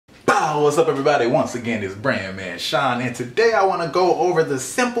What's up everybody? Once again, it's BrandMan Sean, and today I want to go over the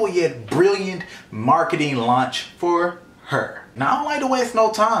simple yet brilliant marketing launch for her. Now I don't like to waste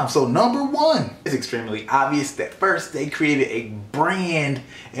no time, so number one, it's extremely obvious that first they created a brand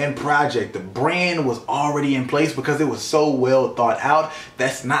and project. The brand was already in place because it was so well thought out.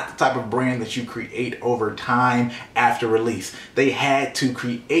 That's not the type of brand that you create over time after release. They had to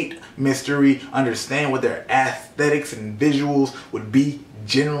create mystery, understand what their aesthetics and visuals would be,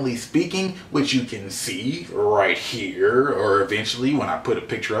 generally speaking, which you can see right here, or eventually when I put a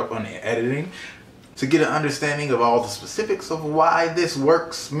picture up on the editing. To get an understanding of all the specifics of why this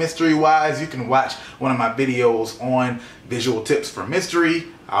works mystery wise, you can watch one of my videos on visual tips for mystery.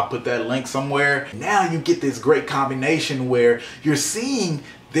 I'll put that link somewhere. Now you get this great combination where you're seeing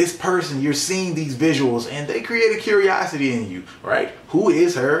this person, you're seeing these visuals, and they create a curiosity in you, right? Who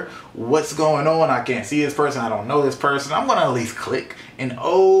is her? What's going on? I can't see this person. I don't know this person. I'm gonna at least click, and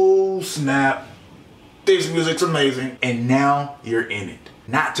oh snap, this music's amazing. And now you're in it.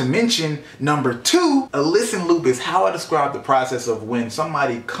 Not to mention, number two, a listen loop is how I describe the process of when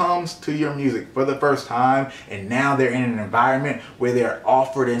somebody comes to your music for the first time and now they're in an environment where they're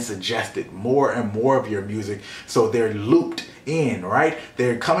offered and suggested more and more of your music. So they're looped in, right?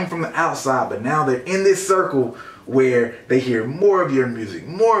 They're coming from the outside, but now they're in this circle where they hear more of your music,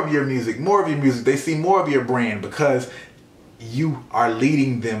 more of your music, more of your music. They see more of your brand because you are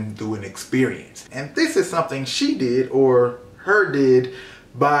leading them through an experience. And this is something she did, or her did,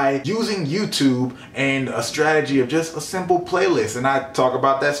 by using YouTube and a strategy of just a simple playlist. And I talk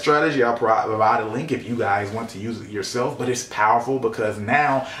about that strategy. I'll provide a link if you guys want to use it yourself, but it's powerful because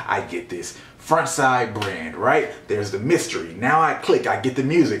now I get this front side brand, right? There's the mystery. Now I click, I get the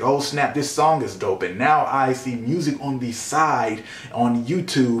music. Oh snap, this song is dope. And now I see music on the side on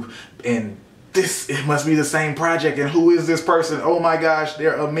YouTube, and it must be the same project. And who is this person? Oh my gosh,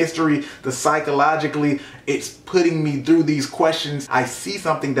 they're a mystery. Psychologically, it's putting me through these questions. I see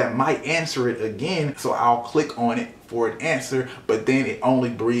something that might answer it again, so I'll click on it for an answer, but then it only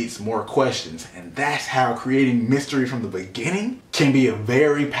breeds more questions. And that's how creating mystery from the beginning can be a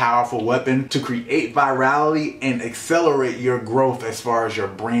very powerful weapon to create virality and accelerate your growth as far as your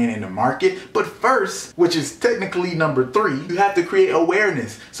brand in the market. But first, which is technically number three, you have to create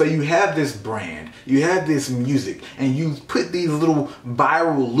awareness. So you have this brand, you have this music, and you put these little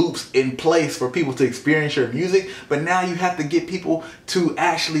viral loops in place for people to experience your music, but now you have to get people to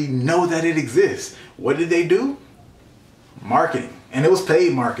actually know that it exists. What did they do? Marketing. And it was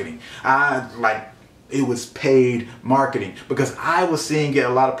paid marketing. It was paid marketing because I was seeing it a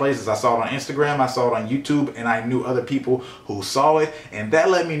lot of places. I saw it on Instagram, I saw it on YouTube, and I knew other people who saw it, and that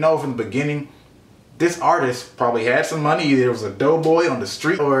let me know from the beginning this artist probably had some money. Either it was a dough boy on the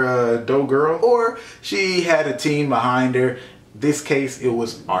street or a dough girl, or she had a team behind her. This case, it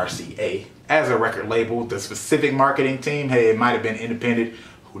was RCA as a record label. The specific marketing team, hey, it might have been independent,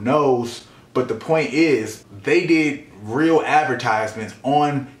 who knows? But the point is, they did real advertisements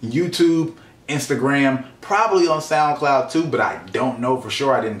on YouTube, Instagram, probably on SoundCloud too, but I don't know for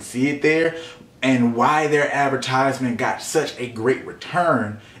sure. I didn't see it there. And why their advertisement got such a great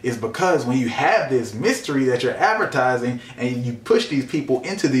return is because when you have this mystery that you're advertising and you push these people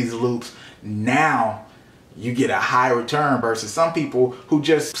into these loops, now you get a high return versus some people who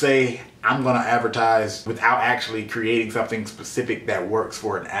just say, I'm gonna advertise without actually creating something specific that works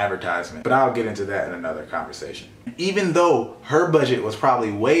for an advertisement. But I'll get into that in another conversation. Even though her budget was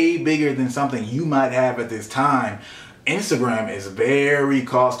probably way bigger than something you might have at this time, Instagram is very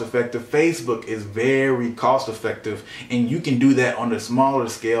cost effective, Facebook is very cost effective, and you can do that on a smaller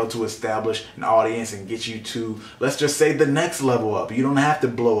scale to establish an audience and get you to, let's just say, the next level up. You don't have to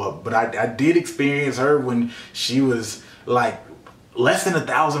blow up, but I did experience her when she was like less than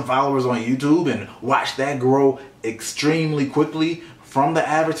 1,000 followers on YouTube and watch that grow extremely quickly from the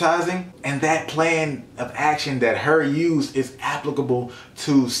advertising. And that plan of action that her used is applicable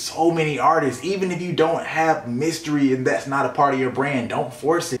to so many artists. Even if you don't have mystery and that's not a part of your brand, don't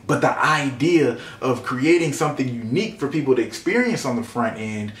force it. But the idea of creating something unique for people to experience on the front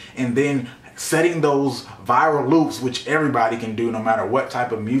end, and then setting those viral loops, which everybody can do no matter what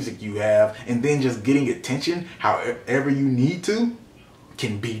type of music you have, and then just getting attention however you need to,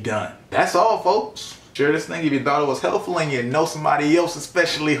 can be done. That's all, folks. Share this thing if you thought it was helpful and you know somebody else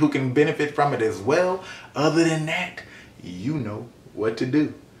especially who can benefit from it as well. Other than that, you know what to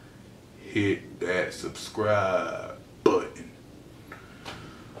do. Hit that subscribe button.